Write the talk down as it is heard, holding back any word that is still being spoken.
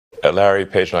Larry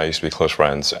Page and I used to be close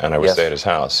friends, and I would stay at his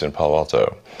house in Palo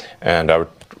Alto, and I would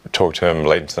talk to him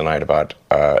late into the night about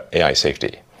AI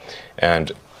safety.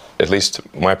 And at least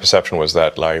my perception was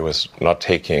that Larry was not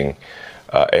taking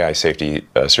AI safety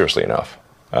seriously enough.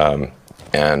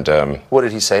 What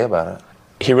did he say about it?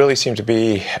 He really seemed to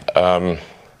be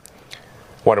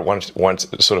want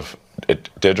sort of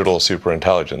digital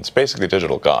superintelligence, basically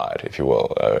digital God, if you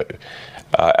will,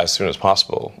 as soon as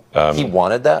possible. He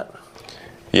wanted that?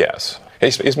 Yes.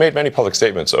 He's made many public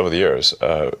statements over the years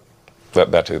that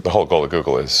the whole goal of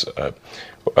Google is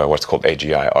what's called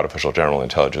AGI, artificial general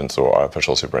intelligence, or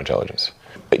artificial superintelligence.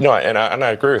 No, and I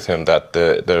agree with him that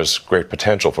there's great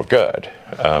potential for good,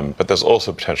 but there's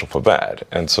also potential for bad.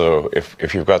 And so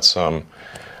if you've got some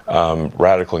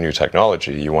radical new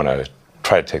technology, you want to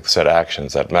try to take the set of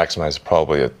actions that maximize the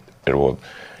probability it will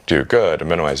do good and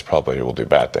minimize the probability it will do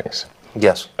bad things.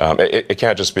 Yes. It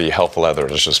can't just be hell for leather.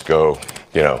 Let's just go,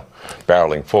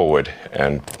 barreling forward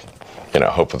and,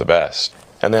 hope for the best.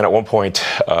 And then at one point,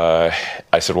 I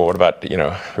said, well, what about, we're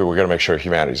going to make sure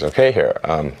humanity's okay here.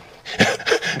 And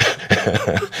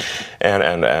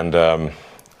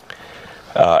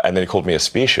then he called me a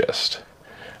speciest.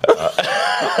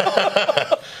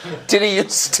 Did he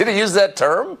use that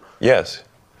term? Yes.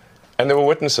 And there were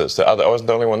witnesses. I wasn't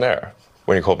the only one there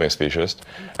when he called me a speciest.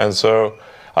 And so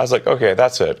I was like, okay,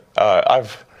 that's it.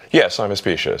 Yes, I'm a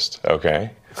speciest.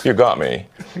 Okay. You got me.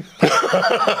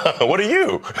 What are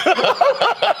you?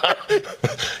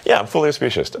 Yeah, I'm fully a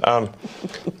speciest.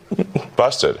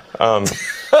 Busted.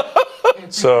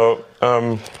 So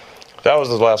that was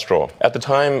the last straw. At the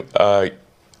time,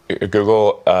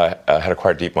 Google had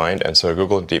acquired DeepMind, and so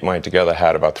Google and DeepMind together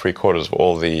had about 3/4 of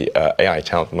all the AI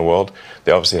talent in the world.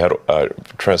 They obviously had a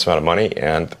tremendous amount of money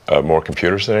and more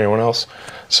computers than anyone else.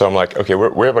 So I'm like, okay,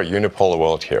 we have a unipolar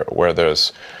world here, where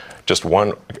there's just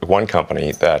one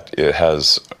company that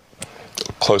has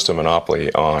close to a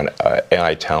monopoly on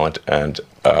AI talent and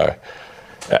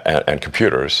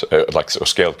computers, like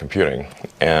scaled computing.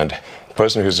 And the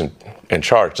person who's in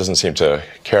charge doesn't seem to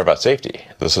care about safety.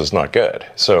 This is not good.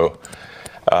 So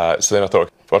then I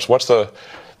thought, what's the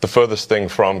furthest thing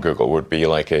from Google would be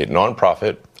like a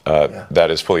nonprofit that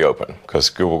is fully open, because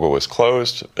Google was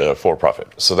closed for profit.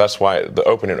 So that's why the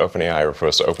open in OpenAI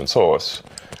refers to open source,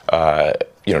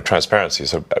 transparency,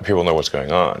 so people know what's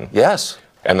going on. Yes.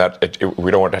 And that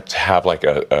we don't want to have like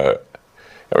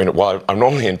while I'm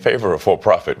normally in favor of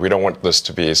for-profit, we don't want this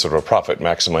to be sort of a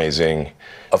profit-maximizing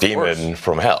demon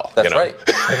from hell. That's right.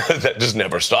 That just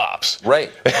never stops.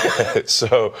 Right.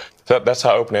 So that's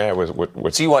how OpenAI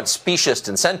would. So you want speciest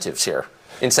incentives here,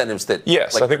 incentives that.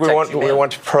 Yes, I think we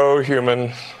want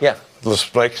pro-human. Yeah.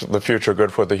 Let's make the future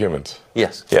good for the humans.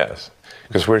 Yes. Yes,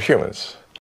 because we're humans.